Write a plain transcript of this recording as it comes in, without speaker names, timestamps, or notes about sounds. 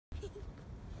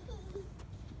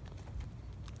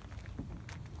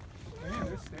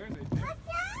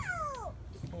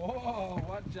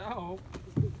Ciao.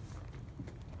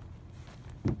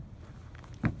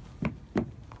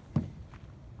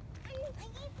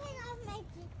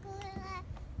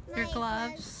 Your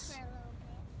gloves?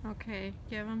 Okay,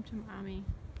 give them to Mommy.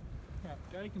 Yeah,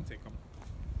 Daddy can take them.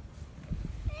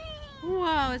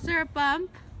 Whoa, is there a bump?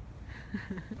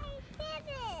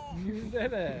 You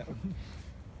did it.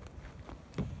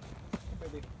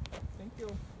 Baby, thank you.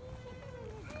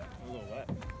 A little wet.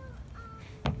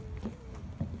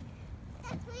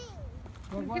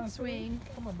 You can swing.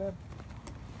 Come on, babe.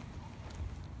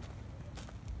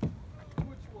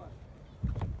 Which one?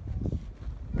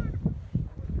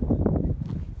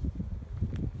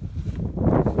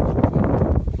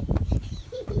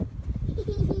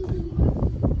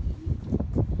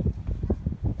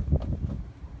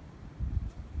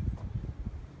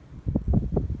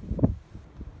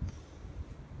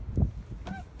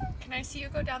 Can I see you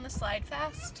go down the slide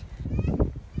fast?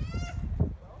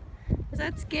 Is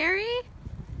that scary?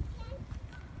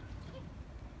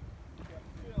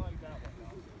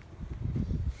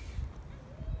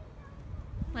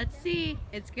 Let's see.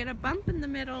 It's gonna bump in the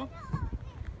middle.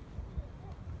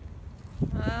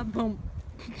 Bump.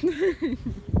 Is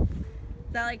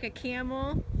that like a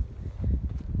camel?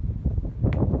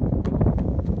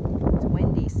 It's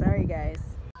windy. Sorry, guys.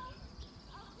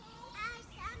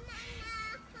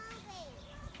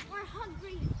 We're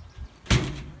hungry.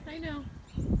 I know.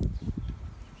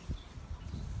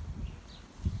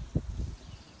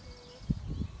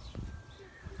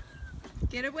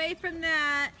 Get away from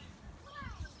that.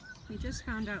 We just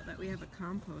found out that we have a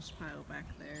compost pile back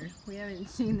there. We haven't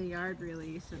seen the yard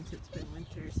really since it's been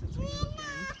winter, since we moved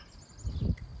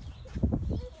in.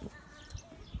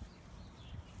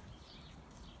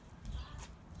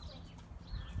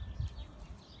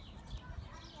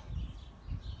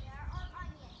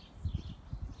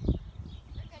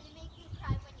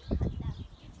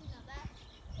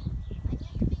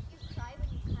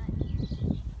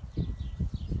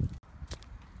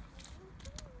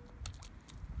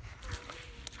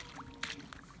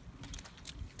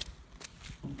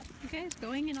 You guys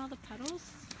going in all the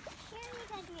puddles?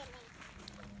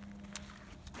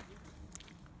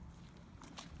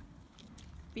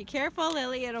 Be careful,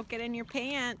 Lily, it'll get in your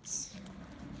pants.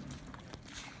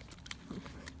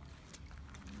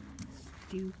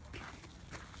 Duke.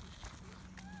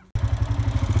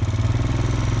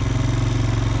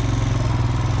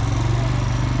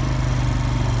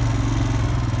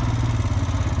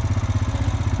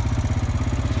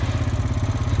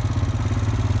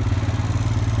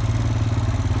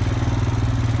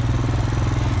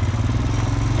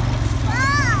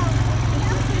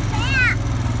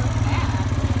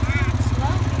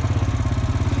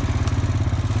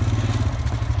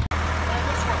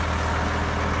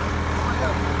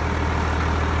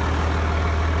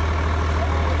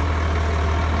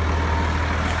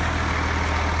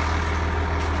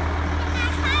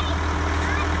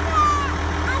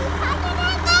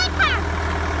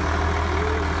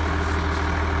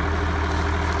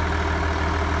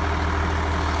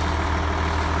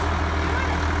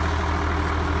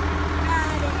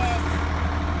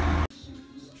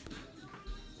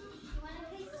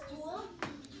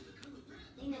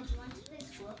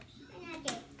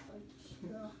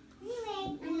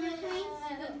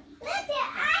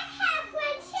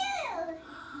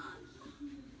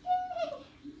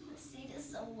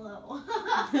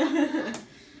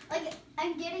 Like,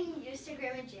 I'm getting used to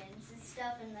Grandma Jen's and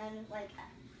stuff, and then, like...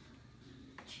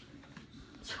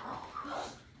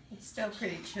 It's still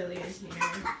pretty chilly in here.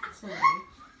 It's only,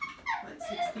 what,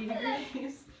 60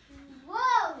 degrees?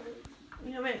 Whoa!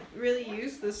 We haven't really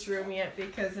used this room yet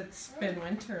because it's been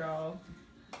winter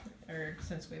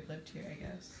since we've lived here, I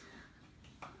guess.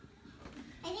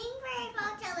 I think we're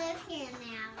about to live here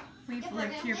now. We've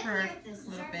lived here for a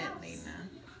little bit, Lena.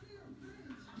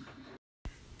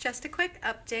 Just a quick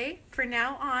update. For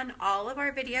now on, all of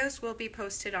our videos will be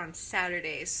posted on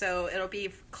Saturdays. So it'll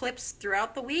be clips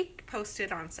throughout the week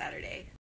posted on Saturday.